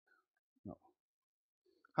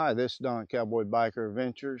Hi, this is Don Cowboy Biker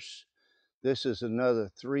Adventures. This is another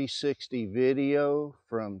 360 video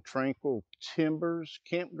from Tranquil Timbers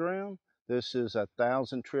Campground. This is a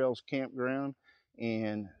Thousand Trails Campground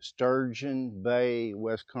in Sturgeon Bay,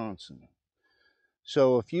 Wisconsin.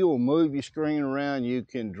 So if you will move your screen around, you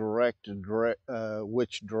can direct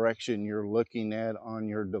which direction you're looking at on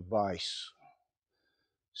your device.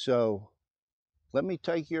 So let me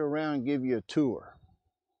take you around and give you a tour.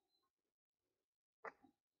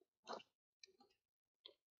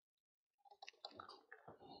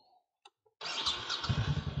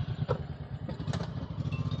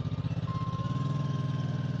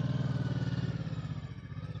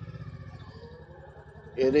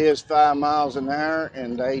 It is 5 miles an hour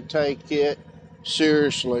and they take it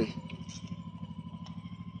seriously.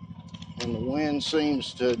 And the wind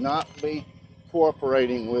seems to not be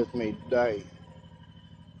cooperating with me today.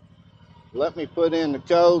 Let me put in the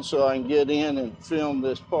code so I can get in and film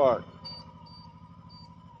this part.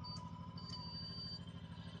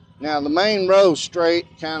 Now the main road's straight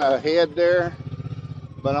kind of ahead there,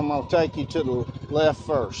 but I'm going to take you to the left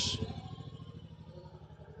first.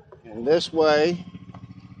 And this way,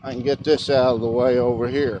 I can get this out of the way over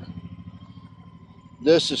here.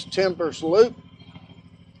 This is Timbers Loop.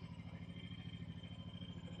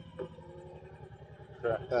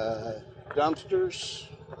 Dumpsters.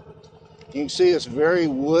 You can see it's very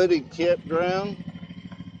wooded campground.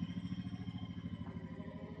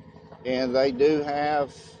 And they do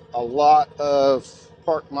have a lot of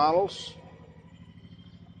park models.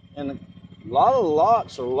 And a lot of the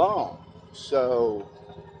lots are long. So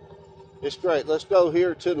it's great. Let's go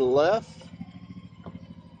here to the left.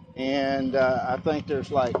 And I think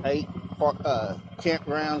there's like 8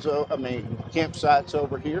 campsites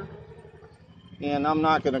over here. And I'm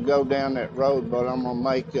not going to go down that road, but I'm going to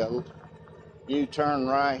make a U-turn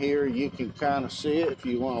right here. You can kind of see it if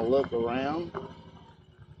you want to look around.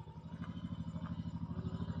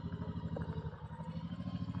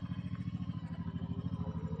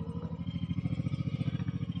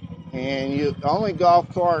 And the only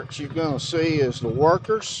golf carts you're going to see is the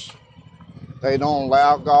workers. They don't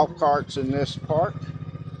allow golf carts in this park.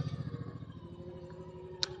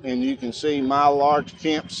 And you can see my large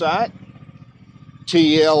campsite,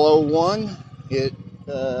 TL01. It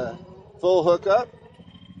full hookup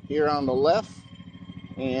here on the left.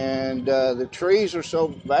 And the trees are so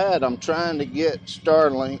bad, I'm trying to get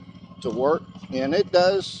Starlink to work. And it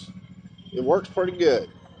does. It works pretty good.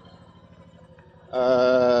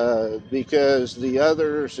 Because the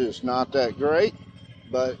others is not that great,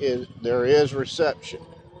 but there is reception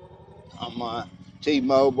on my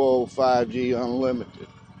T-Mobile 5G Unlimited.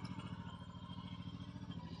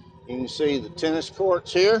 You can see the tennis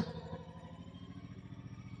courts here.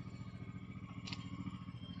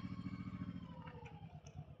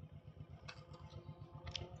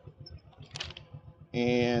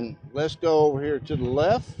 And let's go over here to the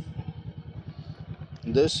left.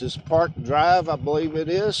 This is Park Drive, I believe it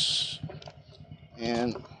is.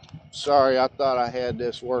 And sorry, I thought I had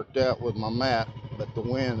this worked out with my map, but the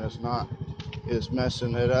wind is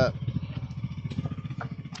messing it up.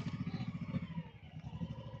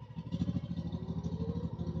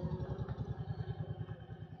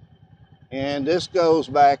 And this goes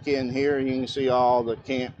back in here. You can see all the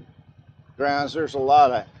campgrounds. There's a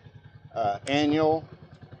lot of annual,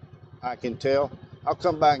 I can tell. I'll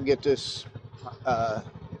come back and get this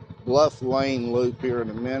Bluff Lane loop here in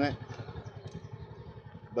a minute.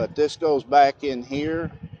 But this goes back in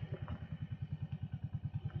here.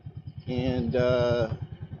 And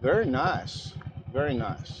very nice, very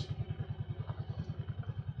nice.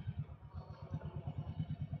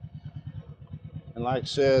 And like I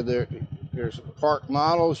said, there's park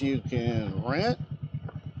models you can rent.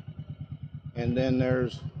 And then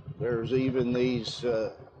there's even these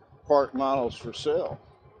park models for sale,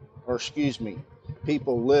 or excuse me,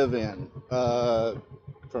 people live in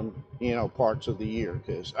from parts of the year,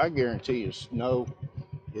 because I guarantee you snow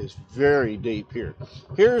is very deep here.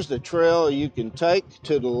 Here's the trail you can take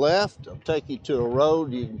to the left. I'll take you to a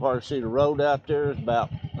road. You can probably see the road out there. It's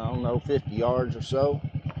about, I don't know, 50 yards or so.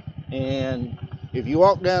 And if you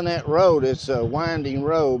walk down that road, it's a winding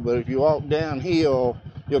road, but if you walk downhill,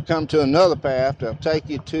 you'll come to another path that'll take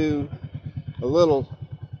you to a little,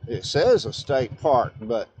 it says a state park,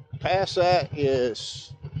 but past that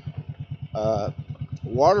is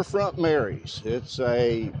Waterfront Mary's. It's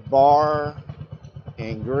a bar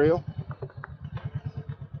and grill.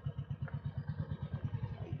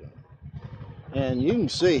 And you can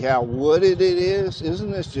see how wooded it is.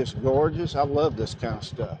 Isn't this just gorgeous? I love this kind of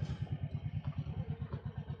stuff.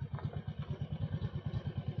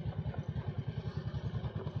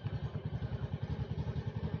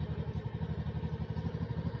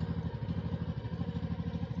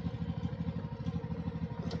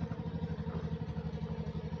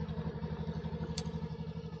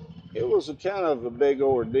 it was a kind of a big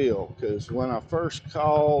ordeal, because when I first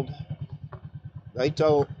called,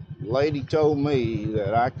 lady told me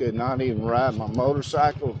that I could not even ride my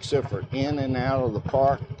motorcycle except for in and out of the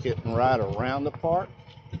park. Couldn't ride around the park,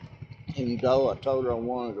 even though I told her I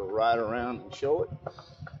wanted to ride around and show it.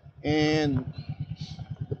 And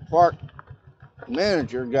the park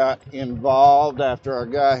manager got involved after I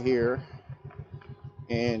got here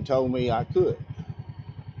and told me I could,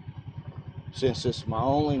 since it's my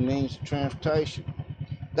only means of transportation.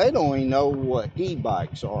 They don't even know what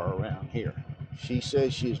e-bikes are around here. She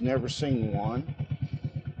says she's never seen one.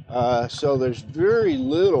 So there's very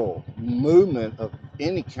little movement of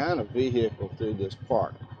any kind of vehicle through this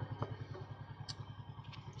park.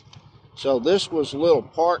 So this was a little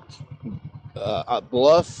park, a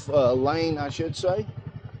bluff lane, I should say.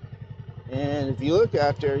 And if you look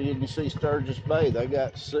out there, you can see Sturgeon Bay. They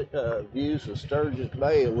got views of Sturgeon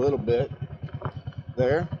Bay a little bit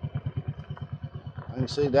there. I can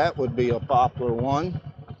see that would be a popular one.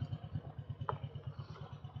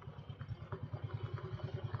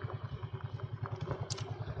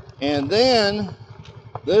 And then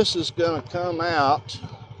this is going to come out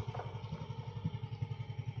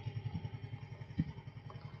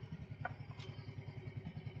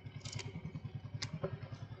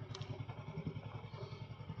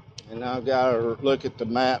and I've got to look at the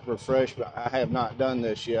map, refresh, but I have not done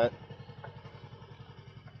this yet.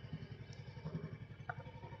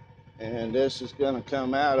 And this is going to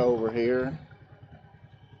come out over here.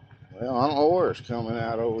 Well, I don't know where it's coming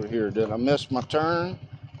out over here. Did I miss my turn?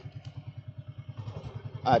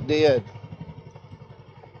 I did.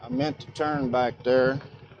 I meant to turn back there.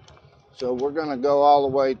 So we're going to go all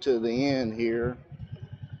the way to the end here.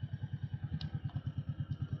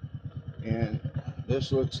 And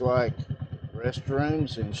this looks like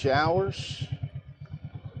restrooms and showers.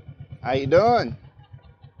 How you doing?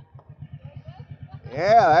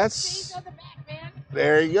 Yeah, that's...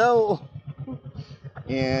 There you go.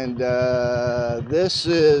 And this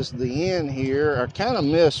is the end here. I kind of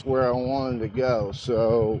missed where I wanted to go,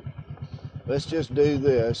 so let's just do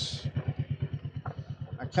this.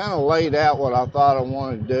 I kind of laid out what I thought I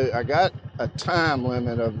wanted to do. I got a time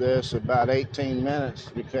limit of this, about 18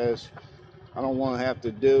 minutes, because I don't want to have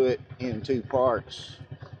to do it in 2 parts.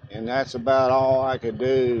 And that's about all I could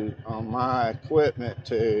do on my equipment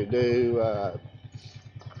to do,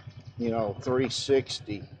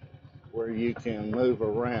 360, where you can move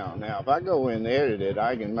around. Now, if I go in and edit it,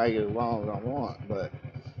 I can make it as long as I want, but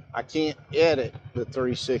I can't edit the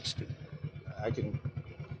 360. I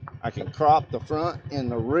can crop the front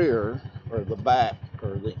and the rear, or the back,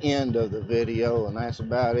 or the end of the video, and that's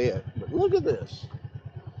about it. But look at this.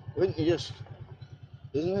 Isn't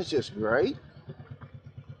this just great?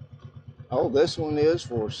 Oh, this one is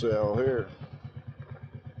for sale here.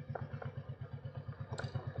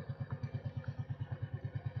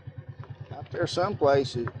 Out there some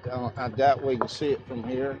places, I doubt we can see it from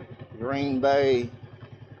here. Green Bay,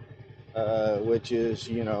 which is,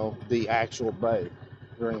 the actual bay,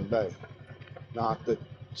 Green Bay, not the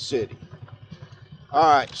city.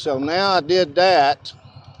 All right, so now I did that.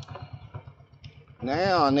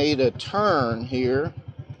 Now I need a turn here.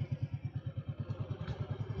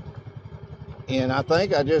 And I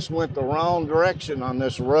think I just went the wrong direction on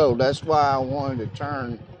this road. That's why I wanted to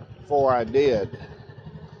turn before I did.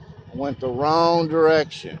 I went the wrong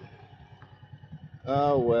direction.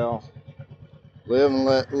 Oh well, live and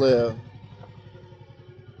let live.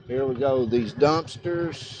 Here we go, these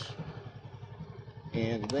dumpsters.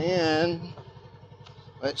 And then,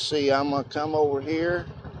 let's see, I'm gonna come over here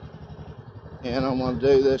and I'm gonna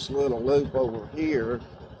do this little loop over here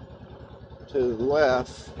to the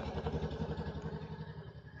left.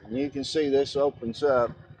 And you can see this opens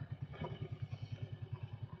up.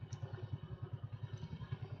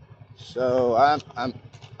 So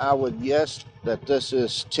I would guess that this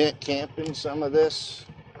is tent camping, some of this.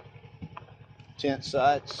 Tent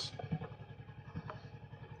sites.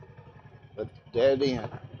 But dead end.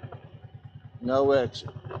 No exit.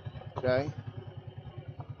 Okay?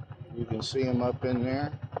 You can see them up in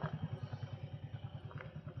there.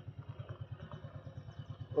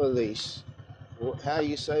 What are these? How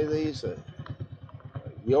you say these? A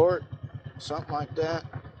yort? Something like that.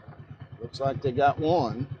 Looks like they got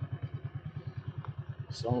one.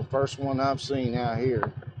 It's the first one I've seen out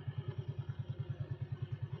here.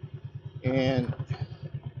 And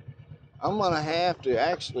I'm going to have to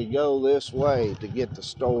actually go this way to get the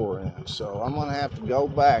store in. So I'm going to have to go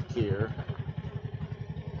back here.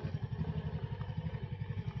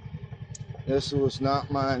 This was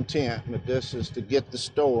not my intent, but this is to get the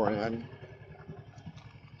store in.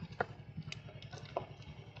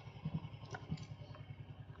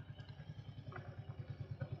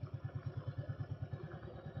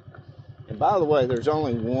 And by the way, there's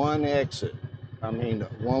only one exit. I mean,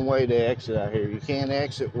 one way to exit out here. You can't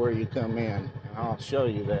exit where you come in. And I'll show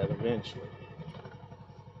you that eventually.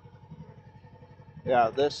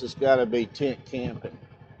 Yeah, this has got to be tent camping.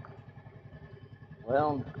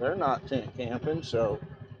 Well, they're not tent camping, so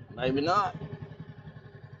maybe not.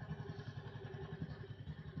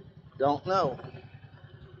 Don't know.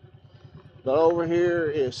 But over here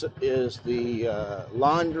is the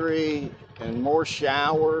laundry and more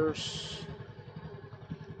showers.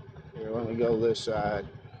 Here, let me go this side.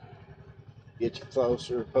 Get you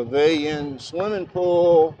closer. Pavilion, swimming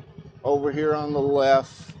pool over here on the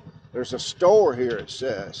left. There's a store here, it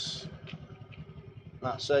says.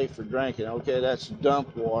 Not safe for drinking. Okay, that's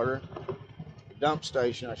dump water. Dump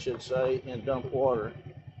station, I should say, and dump water.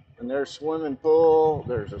 And there's swimming pool.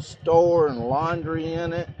 There's a store and laundry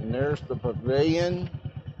in it. And there's the pavilion.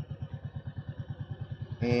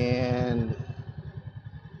 And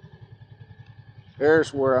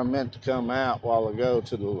there's where I meant to come out a while ago,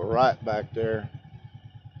 to the right back there.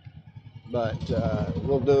 But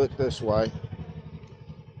we'll do it this way.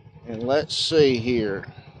 And let's see here.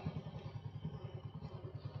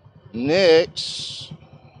 Next,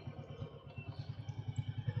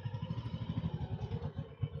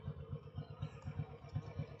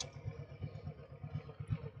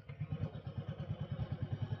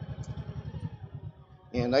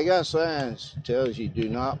 and they got signs that tells you do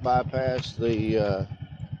not bypass the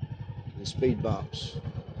speed bumps.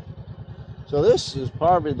 So this is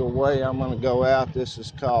probably the way I'm going to go out. This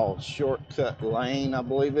is called Shortcut Lane, I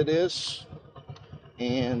believe it is.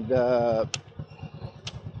 And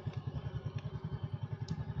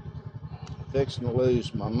fixing to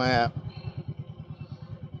lose my map.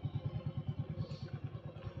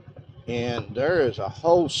 And there is a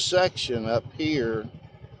whole section up here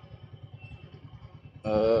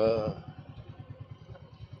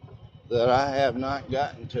that I have not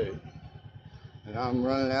gotten to. And I'm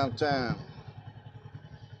running out of time.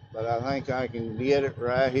 But I think I can get it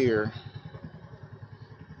right here.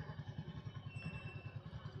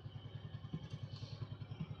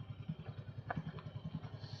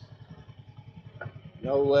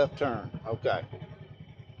 No left turn. Okay.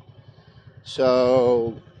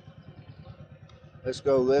 So let's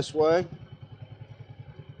go this way.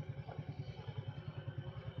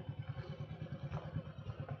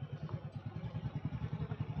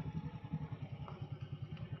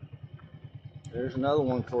 There's another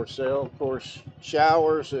one for sale. Of course,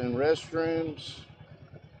 showers and restrooms.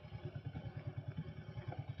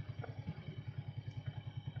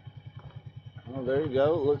 Oh, there you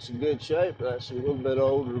go. It looks in good shape. That's a little bit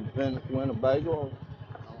older than Winnebago.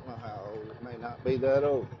 I don't know how old. It may not be that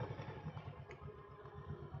old.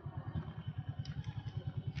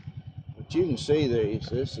 But you can see these.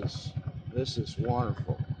 This is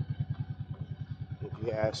wonderful, if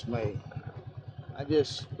you ask me. I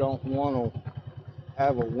just don't want to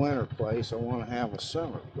have a winter place. I want to have a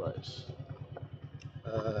summer place.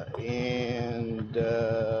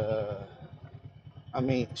 I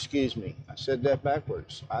mean, excuse me, I said that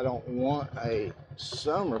backwards. I don't want a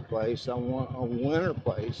summer place. I want a winter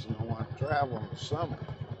place, and I want to travel in the summer.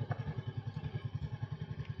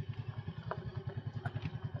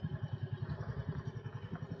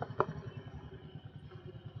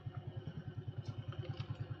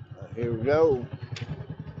 Here we go.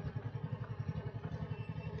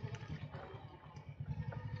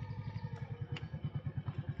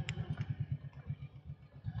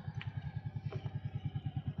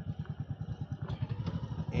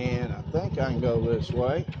 And I think I can go this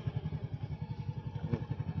way.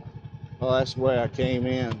 Well, that's the way I came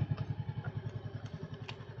in.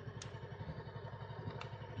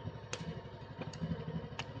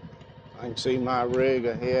 I can see my rig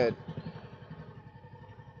ahead.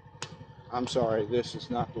 I'm sorry, this is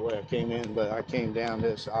not the way I came in, but I came down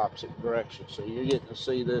this opposite direction. So you're getting to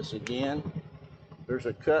see this again. There's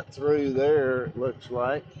a cut through there, it looks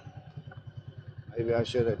like. Maybe I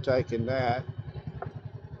should have taken that.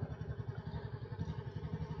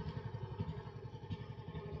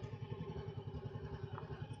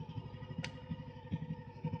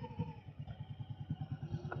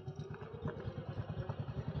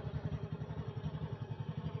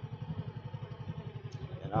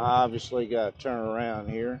 And I obviously got to turn around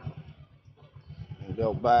here and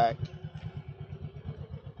go back.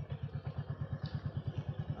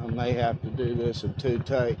 I may have to do this in 2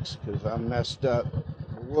 takes because I messed up.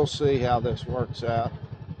 We'll see how this works out.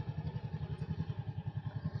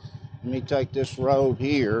 Let me take this road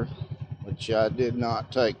here, which I did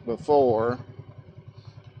not take before.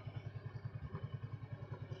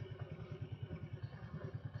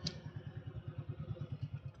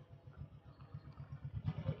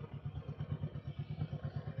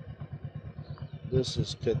 This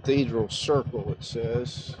is Cathedral Circle, it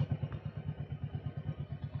says.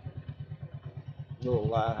 Little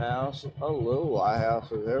lighthouse. Oh, little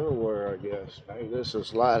lighthouses everywhere, I guess. Maybe this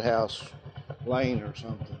is Lighthouse Lane or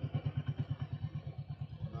something.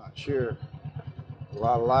 Not sure. A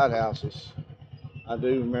lot of lighthouses. I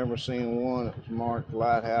do remember seeing one that was marked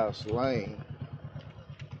Lighthouse Lane.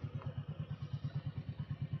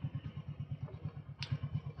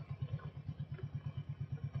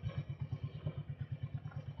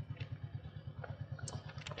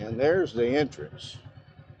 And there's the entrance.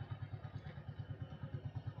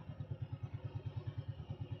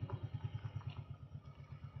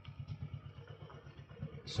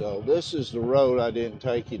 So this is the road I didn't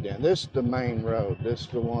take you down. This is the main road. This is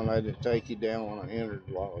the one I didn't take you down when I entered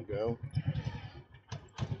a while ago.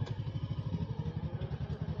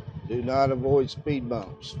 Do not avoid speed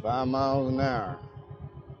bumps. 5 miles an hour.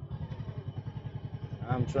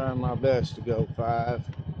 I'm trying my best to go 5.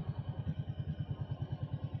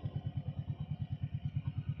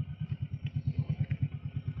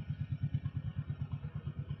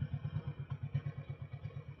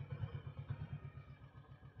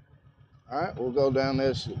 All right, we'll go down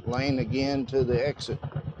this lane again to the exit.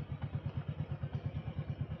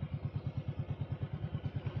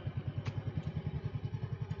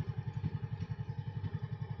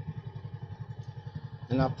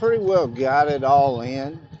 And I pretty well got it all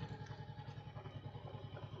in.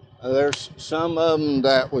 There's some of them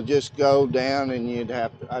that would just go down and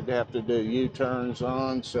I'd have to do U-turns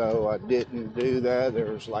on, so I didn't do that.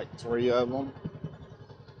 There's like 3 of them.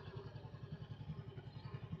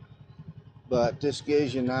 But this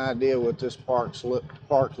gives you an idea what this park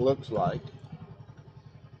looks like.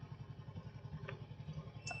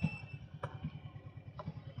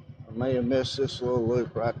 I may have missed this little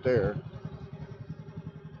loop right there.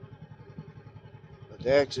 But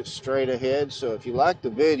the exit's straight ahead, so if you like the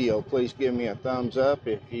video, please give me a thumbs up.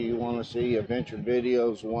 If you want to see adventure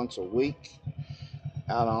videos once a week,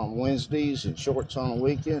 out on Wednesdays and shorts on the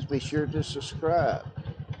weekends, be sure to subscribe.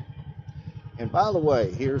 And by the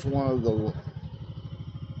way, here's one of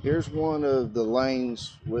the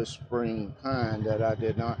lanes with spring pine that I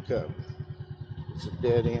did not cover. It's a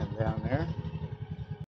dead end down there.